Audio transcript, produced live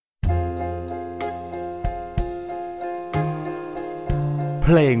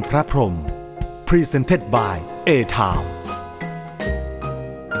เพลงพระพรหม Presented by A-Time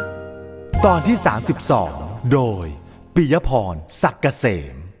ตอนที่32โดยปิยพร ศักดิ์เกษ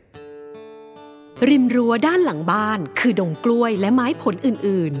มริมรั้วด้านหลังบ้านคือดงกล้วยและไม้ผล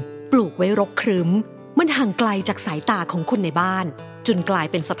อื่นๆปลูกไว้รกครึ้มมันห่างไกลจากสายตาของคนในบ้านจนกลาย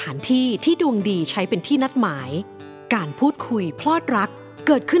เป็นสถานที่ที่ดวงดีใช้เป็นที่นัดหมายการพูดคุยพลอดรักเ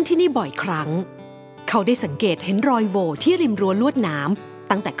กิดขึ้นที่นี่บ่อยครั้งเขาได้สังเกตเห็นรอยโหว่ที่ริมรั้วลวดหนาม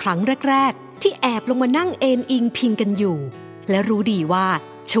ตั้งแต่ครั้งแรกๆที่แอบลงมานั่งเอนอิงพิงกันอยู่และรู้ดีว่า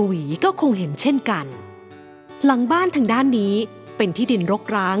ชวีก็คงเห็นเช่นกันหลังบ้านทางด้านนี้เป็นที่ดินรก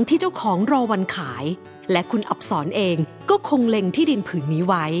ร้างที่เจ้าของรอวันขายและคุณอับสรเองก็คงเล็งที่ดินผืนนี้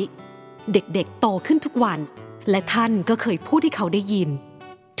ไว้เด็กๆโตขึ้นทุกวันและท่านก็เคยพูดให้เขาได้ยิน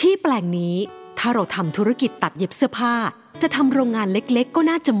ที่แปลงนี้ถ้าเราทำธุรกิจตัดเย็บเสื้อผ้าจะทำโรงงานเล็กๆก็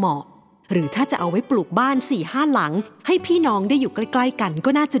น่าจะเหมาะหรือถ้าจะเอาไว้ปลูกบ้าน 4-5 หลังให้พี่น้องได้อยู่ใกล้ๆกันก็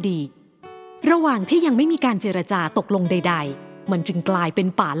น่าจะดีระหว่างที่ยังไม่มีการเจรจาตกลงใดๆมันจึงกลายเป็น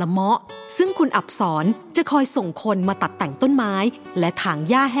ป่าละเมาะซึ่งคุณอับสรจะคอยส่งคนมาตัดแต่งต้นไม้และถาง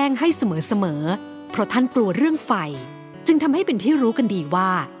หญ้าแห้งให้เสมอๆเพราะท่านกลัวเรื่องไฟจึงทำให้เป็นที่รู้กันดีว่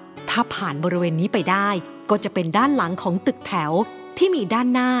าถ้าผ่านบริเวณนี้ไปได้ก็จะเป็นด้านหลังของตึกแถวที่มีด้าน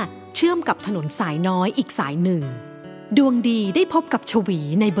หน้าเชื่อมกับถนนสายน้อยอีกสายหนึ่งดวงดีได้พบกับชวี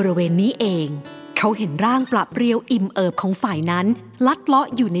ในบริเวณนี้เองเขาเห็นร่างปราบเปรียวอิ่มเอิบของฝ่ายนั้นลัดเลาะ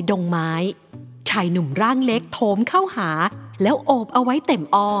อยู่ในดงไม้ชายหนุ่มร่างเล็กโถมเข้าหาแล้วโอบเอาไว้เต็ม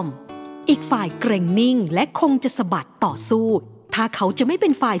อ้อมอีกฝ่ายเกรงนิ่งและคงจะสะบัดต่อสู้ถ้าเขาจะไม่เป็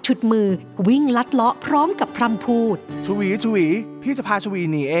นฝ่ายฉุดมือวิ่งลัดเลาะพร้อมกับพร่ำพูดชวีพี่จะพาชวี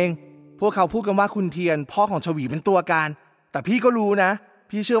หนีเองพวกเขาพูดกันว่าคุณเทียนพ่อของชวีเป็นตัวการแต่พี่ก็รู้นะ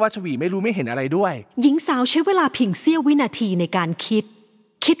พี่เชื่อว่าชวีไม่รู้ไม่เห็นอะไรด้วยหญิงสาวใช้เวลาเพียงเสี้ยววินาทีในการ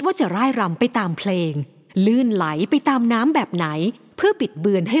คิดว่าจะร่ายรำไปตามเพลงลื่นไหลไปตามน้ำแบบไหนเพื่อปิดเ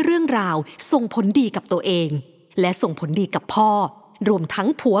บือนให้เรื่องราวส่งผลดีกับตัวเองและส่งผลดีกับพ่อรวมทั้ง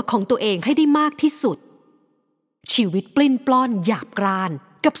ผัวของตัวเองให้ได้มากที่สุดชีวิตปลิ้นปล้อนหยาบกร้าน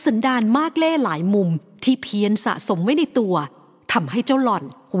กับสันดานมากเล่หลายมุมที่เพียรสะสมไว้ในตัวทำให้เจ้าหล่อน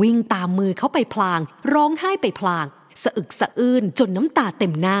วิ่งตามมือเขาไปพลางร้องไห้ไปพลางสะอึกสะอื้นจนน้ำตาเต็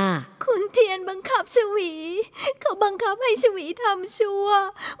มหน้าคุณเทียนบังคับชวีเขาบังคับให้ชวีทำชั่ว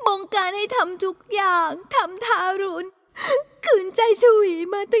บงการให้ทำทุกอย่างทำทารุณขืนใจชวี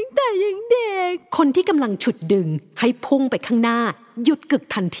มาตั้งแต่ยังเด็กคนที่กำลังฉุดดึงให้พุ่งไปข้างหน้าหยุดกึก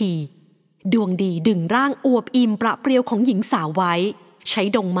ทันทีดวงดีดึงร่างอวบอิ่มประเปรียวของหญิงสาวไว้ใช้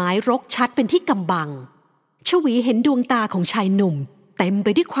ดงไม้รกชัดเป็นที่กำบังชวีเห็นดวงตาของชายหนุ่มเต็มไป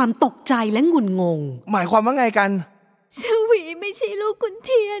ด้วยความตกใจและงุนงงหมายความว่าไงกันชวีไม่ใช่ลูกคุณเ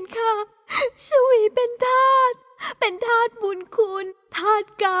ทียนค่ะชวีเป็นทาสบุญคุณทาส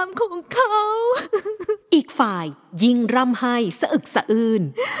กามของเขาอีกฝ่ายยิ่งร่ำไห้สะอึกสะอื้น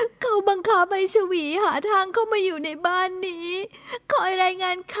เขาบังคับให้ชวีหาทางเข้ามาอยู่ในบ้านนี้คอยรายง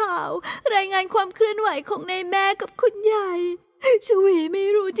านข่าวรายงานความเคลื่อนไหวของนายแม่กับคุณใหญ่ชวีไม่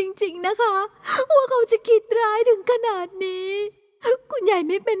รู้จริงๆนะคะว่าเขาจะคิดร้ายถึงขนาดนี้คุณใหญ่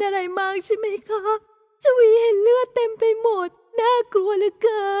ไม่เป็นอะไรมากใช่ไหมคะชวีเห็นเลือดเต็มไปหมดน่ากลัวเหลือเ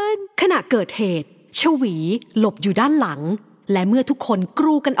กินขณะเกิดเหตุชวีหลบอยู่ด้านหลังและเมื่อทุกคนก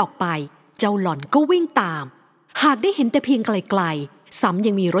รูกันออกไปเจ้าหล่อนก็วิ่งตามหากได้เห็นแต่เพียงไกลๆซ้ำ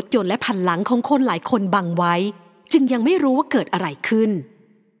ยังมีรถยนต์และพันหลังของคนหลายคนบังไว้จึงยังไม่รู้ว่าเกิดอะไรขึ้น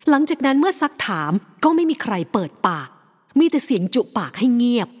หลังจากนั้นเมื่อซักถามก็ไม่มีใครเปิดปากมีแต่เสียงจุปากให้เ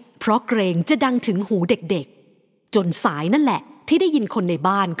งียบเพราะเกรงจะดังถึงหูเด็กๆจนสายนั่นแหละที่ได้ยินคนใน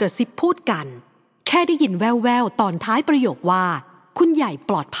บ้านกระซิบพูดกันแค่ได้ยินแว่วๆตอนท้ายประโยคว่าคุณใหญ่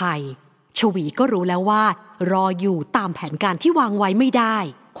ปลอดภัยชวีก็รู้แล้วว่ารออยู่ตามแผนการที่วางไว้ไม่ได้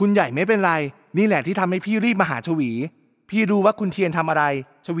คุณใหญ่ไม่เป็นไรนี่แหละที่ทำให้พี่รีบมาหาชวีพี่รู้ว่าคุณเทียนทำอะไร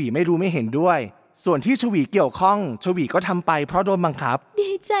ชวีไม่รู้ไม่เห็นด้วยส่วนที่ชวีเกี่ยวข้องชวีก็ทำไปเพราะโดนบังคับ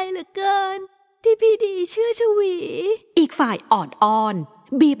ดีใจเหลือเกินที่พี่ดีเชื่อชวีอีกฝ่ายออดอ้อน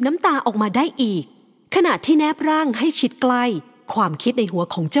บีบน้ำตาออกมาได้อีกขณะที่แนบร่างให้ชิดใกล้ความคิดในหัว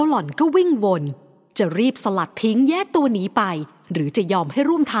ของเจ้าหล่อนก็วิ่งวนจะรีบสลัดทิ้งแยกตัวหนีไปหรือจะยอมให้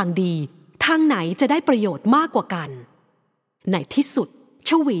ร่วมทางดีทางไหนจะได้ประโยชน์มากกว่ากันในที่สุดช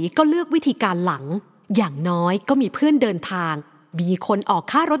วีก็เลือกวิธีการหลังอย่างน้อยก็มีเพื่อนเดินทางมีคนออก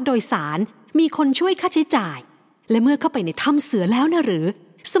ค่ารถโดยสารมีคนช่วยค่าใช้จ่ายและเมื่อเข้าไปในถ้ำเสือแล้วนะหรือ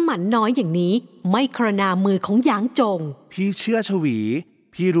สมันน้อยอย่างนี้ไม่ครนามือของหยางจงพี่เชื่อชวี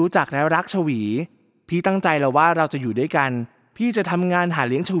พี่รู้จักและรักชวีพี่ตั้งใจแล้วว่าเราจะอยู่ด้วยกันพี่จะทำงานหา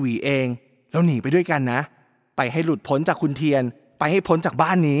เลี้ยงชวีเองแล้วหนีไปด้วยกันนะไปให้หลุดพ้นจากคุณเทียนไปให้พ้นจากบ้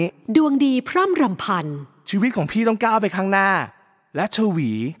านนี้ดวงดีพร่ำรำพันชีวิตของพี่ต้องก้าวไปข้างหน้าและช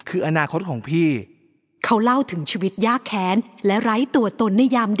วีคืออนาคตของพี่เข เขาเล่าถึงชีวิตยากแค้นและไร้ตัวตนใน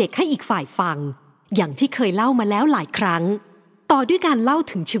ยามเด็กให้อีกฝ่ายฟังอย่างที่เคยเล่ามาแล้วหลายครั้งต่อด้วยการเล่า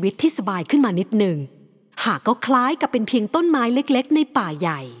ถึงชีวิตที่สบายขึ้นมานิดหนึ่งหากก็คล้ายกับเป็นเพียงต้นไม้เล็กๆในป่าให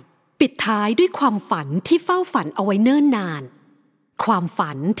ญ่ปิดท้ายด้วยความฝันที่เฝ้าฝันเอาไว้เนิ่นนานความ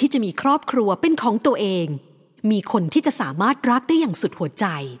ฝันที่จะมีครอบครัวเป็นของตัวเองมีคนที่จะสามารถรักได้อย่างสุดหัวใจ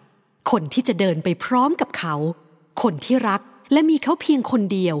คนที่จะเดินไปพร้อมกับเขาคนที่รักและมีเขาเพียงคน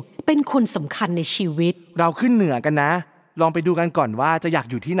เดียวเป็นคนสำคัญในชีวิตเราขึ้นเหนือกันนะลองไปดูกันก่อนว่าจะอยาก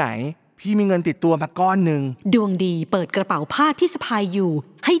อยู่ที่ไหนพี่มีเงินติดตัวมาก้อนหนึ่งดวงดีเปิดกระเป๋าผ้าที่สะพายอยู่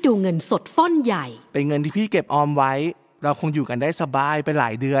ให้ดูเงินสดฟ่อนใหญ่เป็นเงินที่พี่เก็บออมไว้เราคงอยู่กันได้สบายไปหลา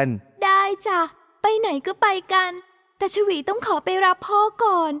ยเดือนได้จ้ะไปไหนก็ไปกันแต่ชวีต้องขอไปรับพ่อ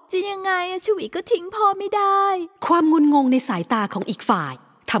ก่อนจะยังไงชวีก็ทิ้งพ่อไม่ได้ความงุนงงในสายตาของอีกฝ่าย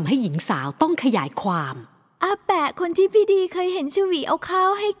ทำให้หญิงสาวต้องขยายความอาแปะคนที่พี่ดีเคยเห็นชวีเอาข้าว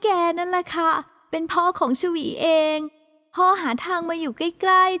ให้แกนั่นแหละค่ะเป็นพ่อของชวีเองพ่อหาทางมาอยู่ใก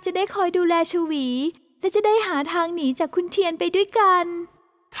ล้ๆจะได้คอยดูแลชวีและจะได้หาทางหนีจากคุณเทียนไปด้วยกัน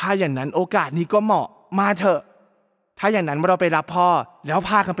ถ้าอย่างนั้นโอกาสนี้ก็เหมาะมาเถอะถ้าอย่างนั้นเราไปรับพ่อแล้วพ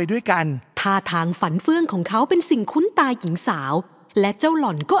ากันไปด้วยกันท่าทางฝันเฟื่องของเขาเป็นสิ่งคุ้นตาหญิงสาวและเจ้าหล่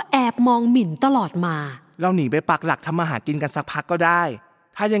อนก็แอบมองหมิ่นตลอดมาเราหนีไปปักหลักทำมาหากินกันสักพักก็ได้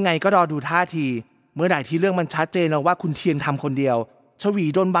ถ้ายังไงก็รอดูท่าทีเมื่อใดที่เรื่องมันชัดเจนแล้วว่าคุณเทียนทำคนเดียวชวี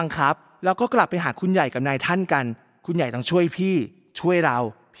โดนบังคับแล้วก็กลับไปหาคุณใหญ่กับนายท่านกันคุณใหญ่ต้องช่วยพี่ช่วยเรา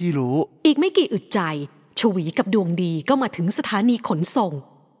พี่รู้อีกไม่กี่อึดใจชวีกับดวงดีก็มาถึงสถานีขนส่ง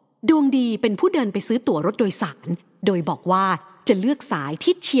ดวงดีเป็นผู้เดินไปซื้อตั๋วรถโดยสารโดยบอกว่าจะเลือกสาย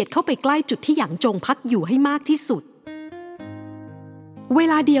ที่เฉียดเข้าไปใกล้จุดที่หยางจงพักอยู่ให้มากที่สุดเว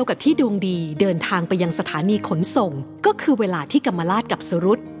ลาเดียวกับที่ดวงดีเดินทางไปยังสถานีขนส่งก็คือเวลาที่กมลาสกับส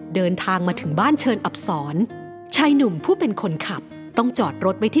รุตเดินทางมาถึงบ้านเชิญอับสรชายหนุ่มผู้เป็นคนขับต้องจอดร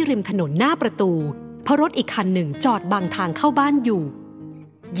ถไว้ที่ริมถนนหน้าประตูเพราะรถอีกคันหนึ่งจอดบังทางเข้าบ้านอยู่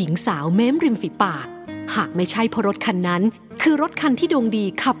หญิงสาวเม้มริมฝีปากหากไม่ใช่เพราะรถคันนั้นคือรถคันที่ดวงดี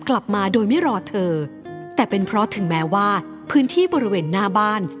ขับกลับมาโดยไม่รอเธอแต่เป็นเพราะถึงแม้ว่าพื้นที่บริเวณหน้าบ้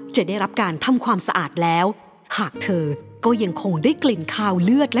านจะได้รับการทำความสะอาดแล้วหากเธอก็ยังคงได้กลิ่นคาวเ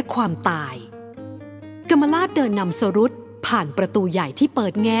ลือดและความตายกมลาสเดินนำสรุตผ่านประตูใหญ่ที่เปิ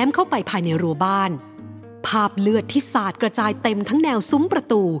ดแง้มเข้าไปภายในรั้วบ้านภาพเลือดที่สาดกระจายเต็มทั้งแนวซุ้มประ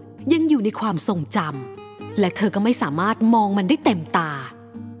ตูยังอยู่ในความทรงจำและเธอก็ไม่สามารถมองมันได้เต็มตา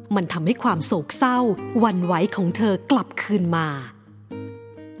มันทำให้ความโศกเศร้าหวั่นไหวของเธอกลับคืนมา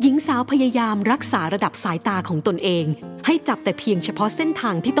หญิงสาวพยายามรักษาระดับสายตาของตนเองให้จับแต่เพียงเฉพาะเส้นท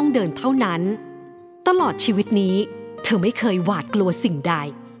างที่ต้องเดินเท่านั้นตลอดชีวิตนี้เธอไม่เคยหวาดกลัวสิ่งใด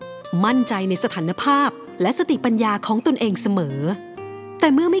มั่นใจในสถานภาพและสติปัญญาของตนเองเสมอแต่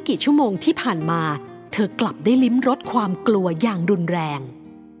เมื่อไม่กี่ชั่วโมงที่ผ่านมาเธอกลับได้ลิ้มรสความกลัวอย่างรุนแรง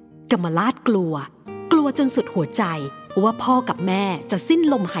กมลาสกลัวจนสุดหัวใจว่าพ่อกับแม่จะสิ้น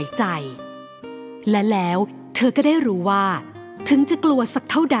ลมหายใจและแล้วเธอก็ได้รู้ว่าถึงจะกลัวสัก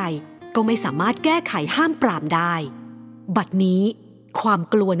เท่าใดก็ไม่สามารถแก้ไขห้ามปรามได้บัดนี้ความ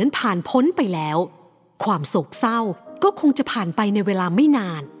กลัวนั้นผ่านพ้นไปแล้วความโศกเศร้าก็คงจะผ่านไปในเวลาไม่น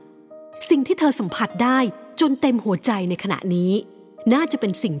านสิ่งที่เธอสัมผัสได้จนเต็มหัวใจในขณะนี้น่าจะเป็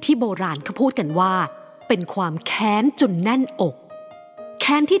นสิ่งที่โบราณเขาพูดกันว่าเป็นความแค้นจนแน่นอกแ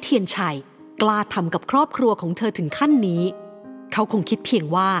ค้นที่เทียนชัยกล้าทำกับครอบครัวของเธอถึงขั้นนี้เขาคงคิดเพียง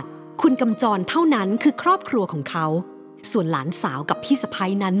ว่าคุณกำจรเท่านั้นคือครอบครัวของเขาส่วนหลานสาวกับพี่สะใภ้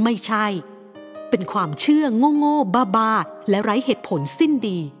นั้นไม่ใช่เป็นความเชื่อโง่ๆบ้าๆและไร้เหตุผลสิ้น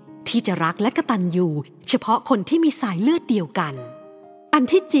ดีที่จะรักและกตัญญูเฉพาะคนที่มีสายเลือดเดียวกันอัน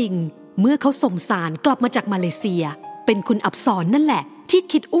ที่จริงเมื่อเขาส่งสารกลับมาจากมาเลเซียเป็นคุณอับสรนั่นแหละที่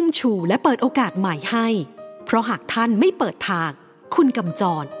คิดอุ้มชูและเปิดโอกาสใหม่ให้เพราะหากท่านไม่เปิดทางคุณกำจ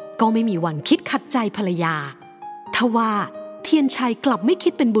รก็ไม่มีวันคิดขัดใจภรรยาทว่าเทียนชัยกลับไม่คิ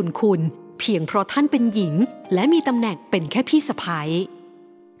ดเป็นบุญคุณเพียงเพราะท่านเป็นหญิงและมีตำแหน่งเป็นแค่พี่สะใภ้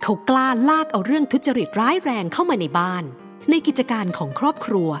เขากล้าลากเอาเรื่องทุจริตร้ายแรงเข้ามาในบ้านในกิจการของครอบค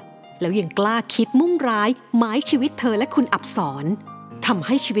รัวแล้วยังกล้าคิดมุ่งร้ายหมายชีวิตเธอและคุณอับสรทำใ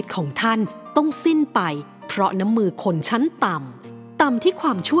ห้ชีวิตของท่านต้องสิ้นไปเพราะน้ำมือคนชั้นต่ำที่คว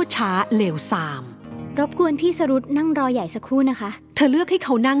ามชั่วช้าเลวทรามรบกวนพี่สรุตนั่งรอใหญ่สักครู่นะคะเธอเลือกให้เข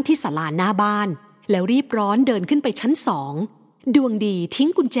านั่งที่ศาลาหน้าบ้านแล้วรีบร้อนเดินขึ้นไปชั้น2ดวงดีทิ้ง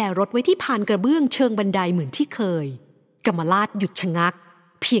กุญแจรถไว้ที่พานกระเบื้องเชิงบันไดเหมือนที่เคยกมลาสหยุดชะงัก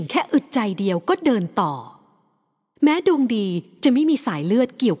เพียงแค่อึดใจเดียวก็เดินต่อแม้ดวงดีจะไม่มีสายเลือด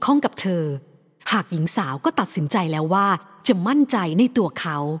เกี่ยวข้องกับเธอหากหญิงสาวก็ตัดสินใจแล้วว่าจะมั่นใจในตัวเข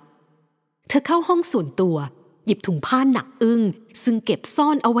าเธอเข้าห้องส่วนตัวหยิบถุงผ้าหนักอึ้งซึ่งเก็บซ่อ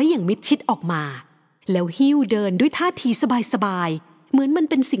นเอาไว้อย่างมิดชิดออกมาแล้วหิ้วเดินด้วยท่าทีสบายๆเหมือนมัน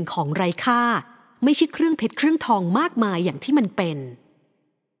เป็นสิ่งของไร้ค่า ไม่ใช่เครื่องเพชรเครื่องทองมากมายอย่างที่มันเป็น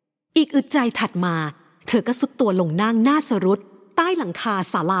อีกอึดใจถัดมาเธอก็สุดตัวลงนั่งหน้าสรุดใต้หลังคา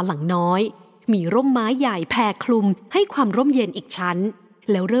ศาลาหลังน้อยมีร่มไม้ใหญ่แผ่คลุมให้ความร่มเย็นอีกชั้น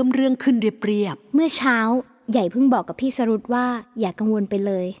แล้วเริ่มเรื่องขึ้นเรียบเมื่อเช้าใหญ่เพิ่งบอกกับพี่สรุตว่าอย่ากังวลไปเ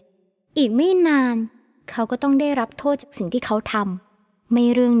ลยอีกไม่นานเขาก็ต้องได้รับโทษจากสิ่งที่เขาทำไม่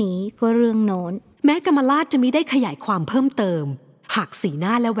เรื่องนี้ก็เรื่องโน้นแม้กมลาสจะมิได้ขยายความเพิ่มเติมหากสีหน้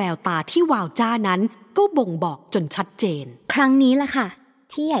าและแววตาที่วาวจ้านั้นก็บ่งบอกจนชัดเจนครั้งนี้ล่ะค่ะ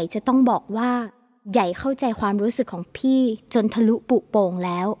ที่ใหญ่จะต้องบอกว่าใหญ่เข้าใจความรู้สึกของพี่จนทะลุปุโป่งแ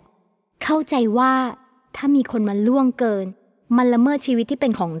ล้วเข้าใจว่าถ้ามีคนมาล่วงเกินมันละเมิดชีวิตที่เป็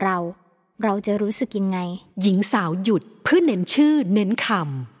นของเราจะรู้สึกยังไงหญิงสาวหยุดเพื่อเน้นชื่อเน้นค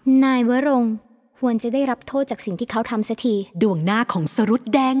ำนายวรงค์ควรจะได้รับโทษจากสิ่งที่เขาทำสักทีดวงหน้าของสรุต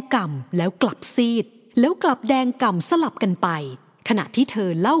แดงก่ำแล้วกลับซีดแล้วกลับแดงก่ำสลับกันไปขณะที่เธอ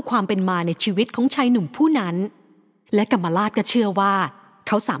เล่าความเป็นมาในชีวิตของชายหนุ่มผู้นั้นและกมลาสก็เชื่อว่าเ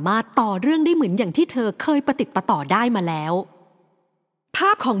ขาสามารถต่อเรื่องได้เหมือนอย่างที่เธอเคยประติดประต่อได้มาแล้วภ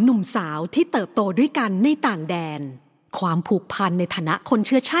าพของหนุ่มสาวที่เติบโตด้วยกันในต่างแดนความผูกพันในฐานะคนเ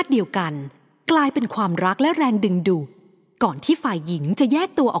ชื้อชาติเดียวกันกลายเป็นความรักและแรงดึงดูดก่อนที่ฝ่ายหญิงจะแยก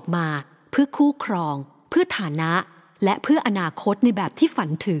ตัวออกมาเพื่อคู่ครองเพื่อฐานะและเพื่ออนาคตในแบบที่ฝัน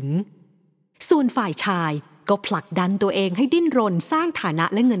ถึงส่วนฝ่ายชายก็ผลักดันตัวเองให้ดิ้นรนสร้างฐานะ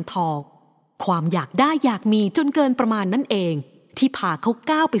และเงินทองความอยากได้อยากมีจนเกินประมาณนั่นเองที่พาเขา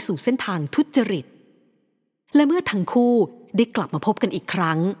ก้าวไปสู่เส้นทางทุจริตและเมื่อทั้งคู่ได้กลับมาพบกันอีกค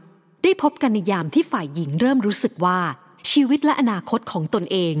รั้งได้พบกันในยามที่ฝ่ายหญิงเริ่มรู้สึกว่าชีวิตและอนาคตของตน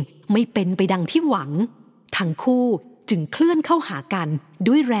เองไม่เป็นไปดังที่หวังทั้งคู่จึงเคลื่อนเข้าหากัน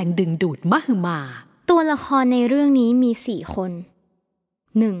ด้วยแรงดึงดูดมหึมาตัวละครในเรื่องนี้มี4 คน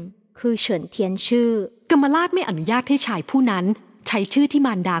 1. คือเฉินเทียนชื่อกมลาสไม่อนุญาตให้ชายผู้นั้นใช้ชื่อที่ม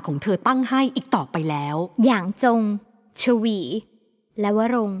ารดาของเธอตั้งให้อีกต่อไปแล้วอย่างจงชวีและว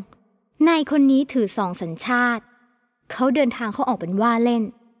รงค์นายคนนี้ถือ2 สัญชาติเขาเดินทางเข้าออกเป็นว่าเล่น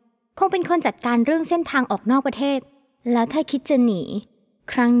คงเป็นคนจัดการเรื่องเส้นทางออกนอกประเทศแล้วถ้าคิดจะหนี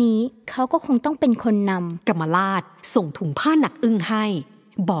ครั้งนี้เขาก็คงต้องเป็นคนนำกมลาสส่งถุงผ้าหนักอึ้งให้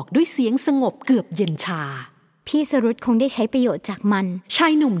บอกด้วยเสียงสงบเกือบเย็นชาพี่สรุตคงได้ใช้ประโยชน์จากมันชา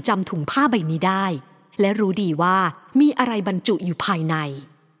ยหนุ่มจำถุงผ้าใบนี้ได้และรู้ดีว่ามีอะไรบรรจุอยู่ภายใน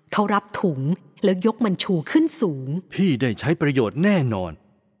เขารับถุงแล้วยกมันชูขึ้นสูงพี่ได้ใช้ประโยชน์แน่นอน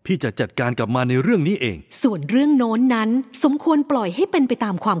พี่จะจัดการกับมันในเรื่องนี้เองส่วนเรื่องโน้นนั้นสมควรปล่อยให้เป็นไปต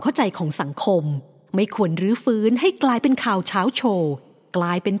ามความเข้าใจของสังคมไม่ควรรื้อฟื้นให้กลายเป็นข่าวเช้าโชว์กล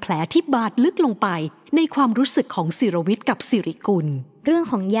ายเป็นแผลที่บาดลึกลงไปในความรู้สึกของศิรวิทย์กับสิริกุลเรื่อง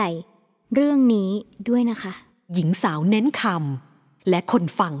ของใหญ่เรื่องนี้ด้วยนะคะหญิงสาวเน้นคำและคน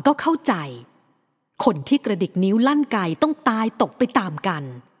ฟังก็เข้าใจคนที่กระดิกนิ้วลั่นไกต้องตายตกไปตามกัน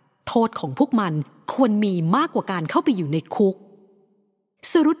โทษของพวกมันควรมีมากกว่าการเข้าไปอยู่ในคุก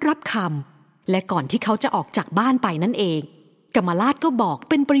สรุตรับคำและก่อนที่เขาจะออกจากบ้านไปนั่นเองกมลาสก็บอก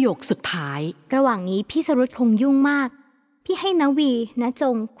เป็นประโยคสุดท้ายระหว่างนี้พี่สรุตคงยุ่งมากพี่ให้ณวีณจ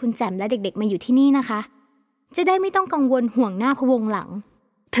งคุณแจ่มและเด็กๆมาอยู่ที่นี่นะคะจะได้ไม่ต้องกังวลห่วงหน้าพะวงหลัง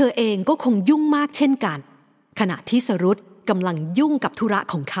เธอเองก็คงยุ่งมากเช่นกันขณะที่สรุตกำลังยุ่งกับธุระ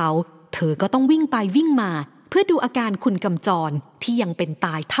ของเขาเธอก็ต้องวิ่งไปวิ่งมาเพื่อดูอาการคุณกำจรที่ยังเป็นต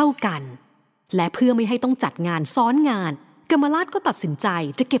ายเท่ากันและเพื่อไม่ให้ต้องจัดงานซ้อนงานกมลาสก็ตัดสินใจ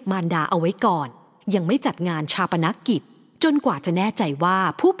จะเก็บมารดาเอาไว้ก่อนยังไม่จัดงานชาปนกิจจนกว่าจะแน่ใจว่า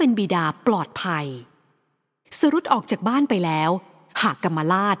ผู้เป็นบิดาปลอดภัยสรุตออกจากบ้านไปแล้วหากกม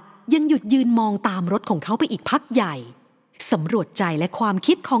ลาสยังหยุดยืนมองตามรถของเขาไปอีกพักใหญ่สำรวจใจและความ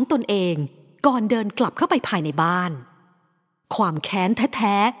คิดของตนเองก่อนเดินกลับเข้าไปภายในบ้านความแค้นแ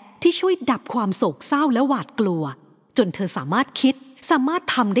ท้ๆที่ช่วยดับความโศกเศร้าและหวาดกลัวจนเธอสามารถคิดสามารถ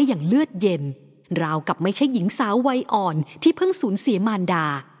ทำได้อย่างเลือดเย็นราวกับไม่ใช่หญิงสาววัยอ่อนที่เพิ่งสูญเสียมารดา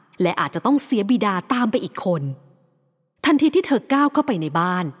และอาจจะต้องเสียบิดาตามไปอีกคนทันทีที่เธอก้าวเข้าไปใน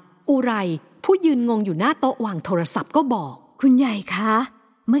บ้านอุไรผู้ยืนงงอยู่หน้าโต๊ะวางโทรศัพท์ก็บอกคุณใหญ่คะ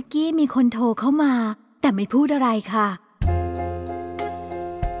เมื่อกี้มีคนโทรเข้ามาแต่ไม่พูดอะไรค่ะ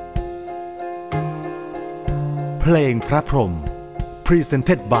เพลงพระพรหม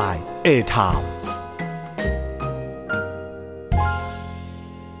Presented by A-Time